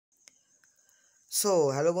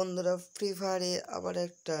Hello বন্ধুরা, free ফায়ারে আবার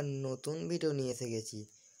একটা নতুন ভিডিও নিয়ে এসে গেছি।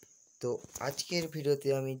 তো আজকের ভিডিওতে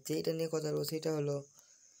আমি যেটা নিয়ে কথা বলবো সেটা হলো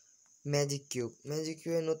ম্যাজিক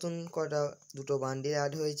কিউবে নতুন দুটো বান্ডিল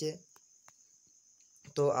অ্যাড হয়েছে।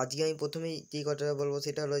 তো আজকে আমি প্রথমেই যেই কথাটা বলবো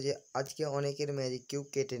সেটা হলো যে আজকে অনেকের ম্যাজিক কিউব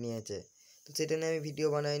কেটে নিয়েছে। তো সেটা নিয়ে আমি ভিডিও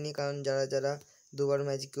বানাইনি, কারণ যারা যারা দুবার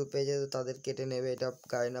ম্যাজিক কিউব পেয়েছে তো তাদের কেটে নেবে, এটা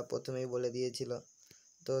গায়না প্রথমেই বলে দিয়েছিল।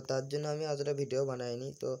 তো তার জন্য আমি অতটা ভিডিও বানাইনি।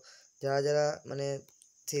 তো যারা যারা মানে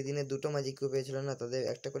সেই দিনে দুটো ম্যাজিক কিউব পেয়েছিল না, তাদের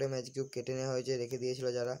একটা করে ম্যাজিক কিউব কেটে নেওয়া হয়েছে, রেখে দিয়েছিল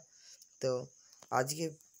যারা। তো আজকে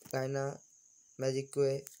গায়না ম্যাজিক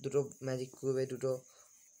কিউবে দুটো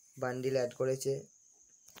বান্ডিল অ্যাড করেছে।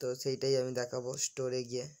 তো সেইটাই আমি দেখাবো স্টোরে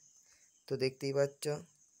গিয়ে। তো দেখতেই পাচ্ছ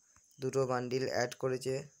দুটো বান্ডিল অ্যাড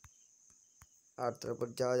করেছে, আর তারপর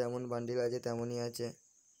যা যেমন বান্ডিল আছে তেমনই আছে।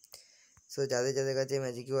 যাদের যাদের কাছে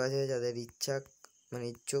ম্যাজিক কিউব আছে, যাদের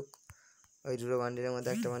ইচ্ছুক ওই দুটো বান্ডিলের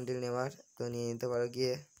মধ্যে একটা বান্ডিল নেওয়ার, তো নিয়ে নিতে পারো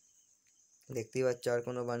গিয়ে। দেখতেই পাচ্ছ আর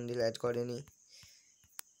কোনো বান্ডিল অ্যাড করেনি,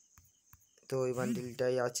 তো ওই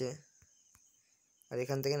বান্ডিলটাই আছে। আর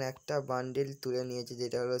এখান থেকে একটা বান্ডিল তুলে নিয়েছে,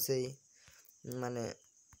 যেটা হলো সেই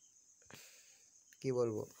কি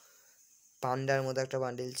বলবো, পান্ডার মতো একটা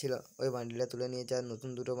বান্ডিল ছিল, ওই বান্ডিলটা তুলে নিয়েছে। আর নতুন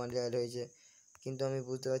দুটো বান্ডিল অ্যাড হয়েছে, কিন্তু আমি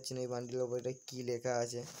বুঝতে পারছি না এই বান্ডিলের ওপর এটা কী লেখা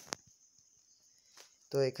আছে।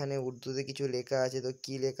 তো এখানে উর্দুতে কিছু লেখা আছে, তো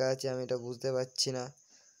কী লেখা আছে আমি এটা বুঝতে পারছি না।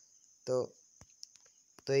 তো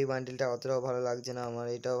এই বান্ডিলটা অতটাও ভালো লাগছে না আমার,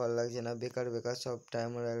 এটাও ভালো লাগছে না, বেকার বেকার সব টাইম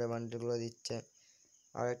রয়্যালের বান্ডিলগুলো দিচ্ছে।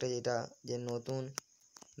 আর একটা যে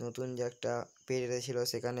নতুন যে একটা পেজ ছিল,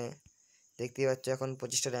 সেখানে দেখতেই পাচ্ছ এখন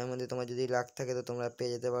 25টা ডায়মন্ডে তোমার যদি লাক থাকে তো তোমরা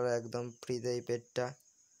পেয়ে যেতে পারো একদম ফ্রিতে এই পেজটা।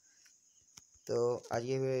 তো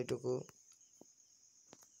আজকে এইটুকু।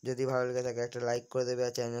 যদি ভালো লেগে থাকে একটা লাইক করে দেবে,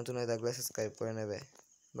 আর চ্যানেল নতুন হয়ে থাকলে সাবস্ক্রাইব করে নেবে।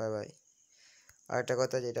 Bye bye. আর একটা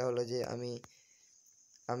কথা যেটা হলো যে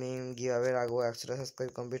আমি গিভঅ্যাওয়ে রাখবো, 100টা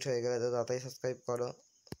সাবস্ক্রাইব কমপ্লিট হয়ে গেলে তো তাড়াতাড়ি সাবস্ক্রাইব করো।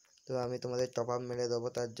 তো আমি তোমাদের টপ আপ মেরে দেবো,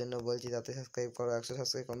 তার জন্য বলছি তাড়াতাড়ি সাবস্ক্রাইব করো। 100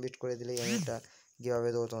 সাবস্ক্রাইব কমপ্লিট করে দিলেই আমি একটা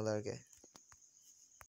গিভঅ্যাওয়ে দেবো তোমাদেরকে।